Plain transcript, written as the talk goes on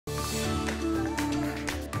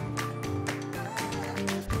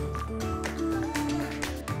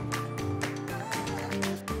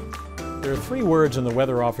There are three words in the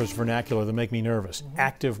weather office vernacular that make me nervous.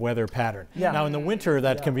 Active weather pattern. Now in the winter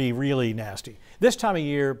that can be really nasty. This time of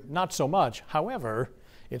year, not so much. However,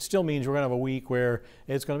 it still means we're going to have a week where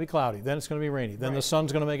it's going to be cloudy, then it's going to be rainy, then the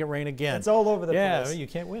sun's going to make it rain again. It's all over the place. Yeah, you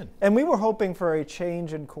can't win. And we were hoping for a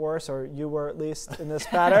change in course, or you were at least in this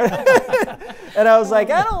pattern. And I was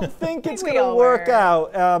like, I don't think it's going to work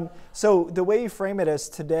out. So the way you frame it is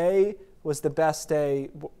today was the best day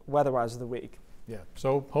weather-wise of the week. Yeah.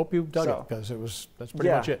 So hope you dug it, because that's pretty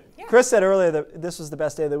much it. Yeah. Chris said earlier that this was the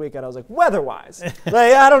best day of the week, and I was like, weather-wise.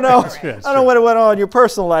 Like, I don't know. I don't know what went on in your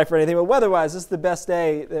personal life or anything, but weather-wise, this is the best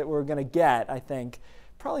day that we're going to get, I think.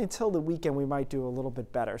 Probably until the weekend, we might do a little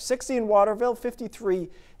bit better. 60 in Waterville, 53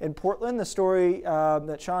 in Portland. The story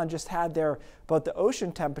that Sean just had there about the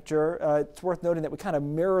ocean temperature, it's worth noting that we kind of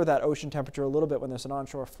mirror that ocean temperature a little bit when there's an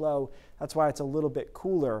onshore flow. That's why it's a little bit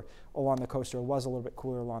cooler along the coast, or was a little bit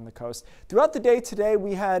cooler along the coast. Throughout the day today,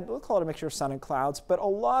 we had, we'll call it a mixture of sun and clouds, but a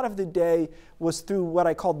lot of the day was through what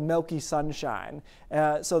I called milky sunshine.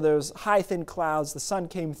 So there's high, thin clouds. The sun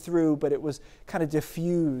came through, but it was kind of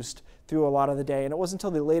diffused through a lot of the day, and it wasn't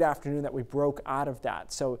until the late afternoon that we broke out of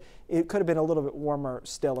that. So it could have been a little bit warmer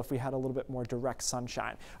still if we had a little bit more direct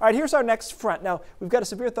sunshine. All right, here's our next front. Now, we've got a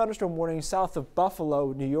severe thunderstorm warning south of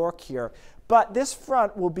Buffalo, New York here, but this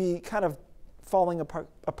front will be kind of falling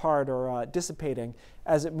apart or dissipating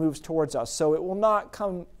as it moves towards us. So it will not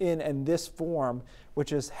come in this form,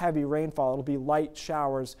 which is heavy rainfall. It'll be light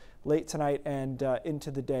showers late tonight and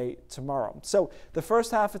into the day tomorrow. So the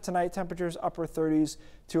first half of tonight, temperatures upper 30s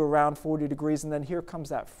to around 40 degrees, and then here comes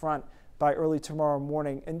that front by early tomorrow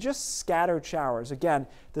morning, and just scattered showers. Again,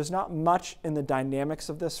 there's not much in the dynamics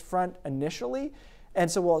of this front initially, and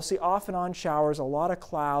so we'll see off and on showers, a lot of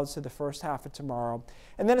clouds to the first half of tomorrow.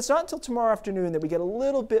 And then it's not until tomorrow afternoon that we get a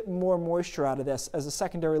little bit more moisture out of this as the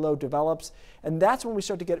secondary low develops, and that's when we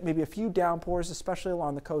start to get maybe a few downpours, especially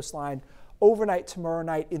along the coastline, overnight tomorrow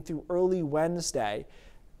night into early Wednesday.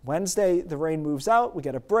 Wednesday, the rain moves out, we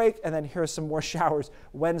get a break, and then here's some more showers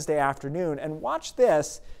Wednesday afternoon. And watch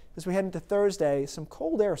this as we head into Thursday. Some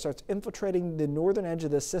cold air starts infiltrating the northern edge of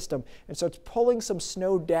this system and starts pulling some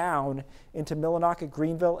snow down into Millinocket,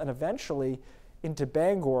 Greenville, and eventually into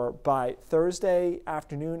Bangor by Thursday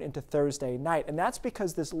afternoon into Thursday night. And that's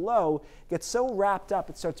because this low gets so wrapped up,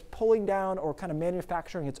 it starts pulling down or kind of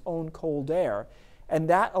manufacturing its own cold air. And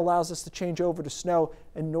that allows us to change over to snow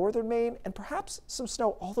in northern Maine and perhaps some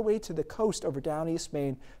snow all the way to the coast over down East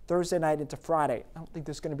Maine Thursday night into Friday. I don't think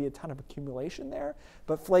there's going to be a ton of accumulation there,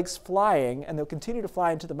 but flakes flying, and they'll continue to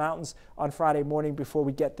fly into the mountains on Friday morning before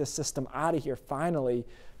we get this system out of here finally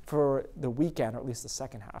for the weekend, or at least the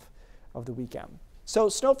second half of the weekend. So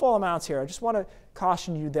snowfall amounts here. I just want to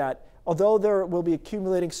caution you that although there will be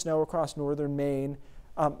accumulating snow across northern Maine,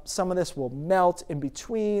 some of this will melt in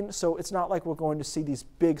between, so it's not like we're going to see these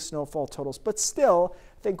big snowfall totals. But still,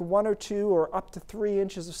 I think 1 or 2 or up to 3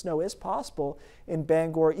 inches of snow is possible in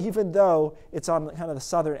Bangor, even though it's on kind of the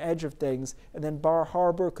southern edge of things. And then Bar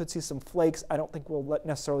Harbor could see some flakes. I don't think we'll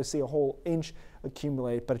necessarily see a whole inch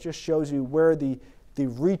accumulate, but it just shows you where the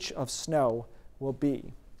reach of snow will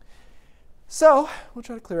be. So we'll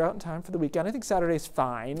try to clear out in time for the weekend. I think Saturday's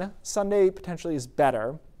fine. Sunday potentially is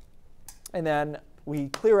better. And then we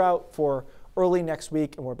clear out for early next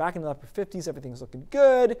week, and we're back in the upper 50s. Everything's looking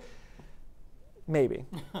good. Maybe.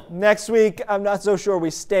 Next week, I'm not so sure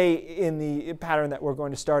we stay in the pattern that we're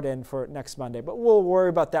going to start in for next Monday, but we'll worry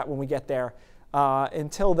about that when we get there.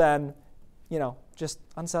 Until then, you know, just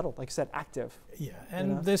unsettled, like I said, active. Yeah,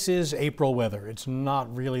 and this is April weather. It's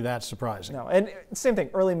not really that surprising. No, and same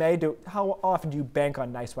thing, early May. How often do you bank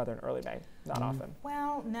on nice weather in early May? Not often.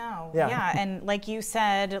 Well, no. Yeah. And like you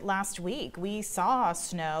said last week, we saw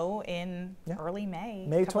snow in early May.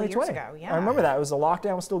 May a couple 2020. years ago. Yeah. I remember that. It was the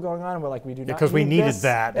lockdown was still going on, and we're like, we do not because we needed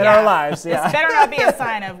that in our lives. Yeah. This better not be a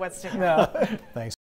sign of what's to come. No. Thanks.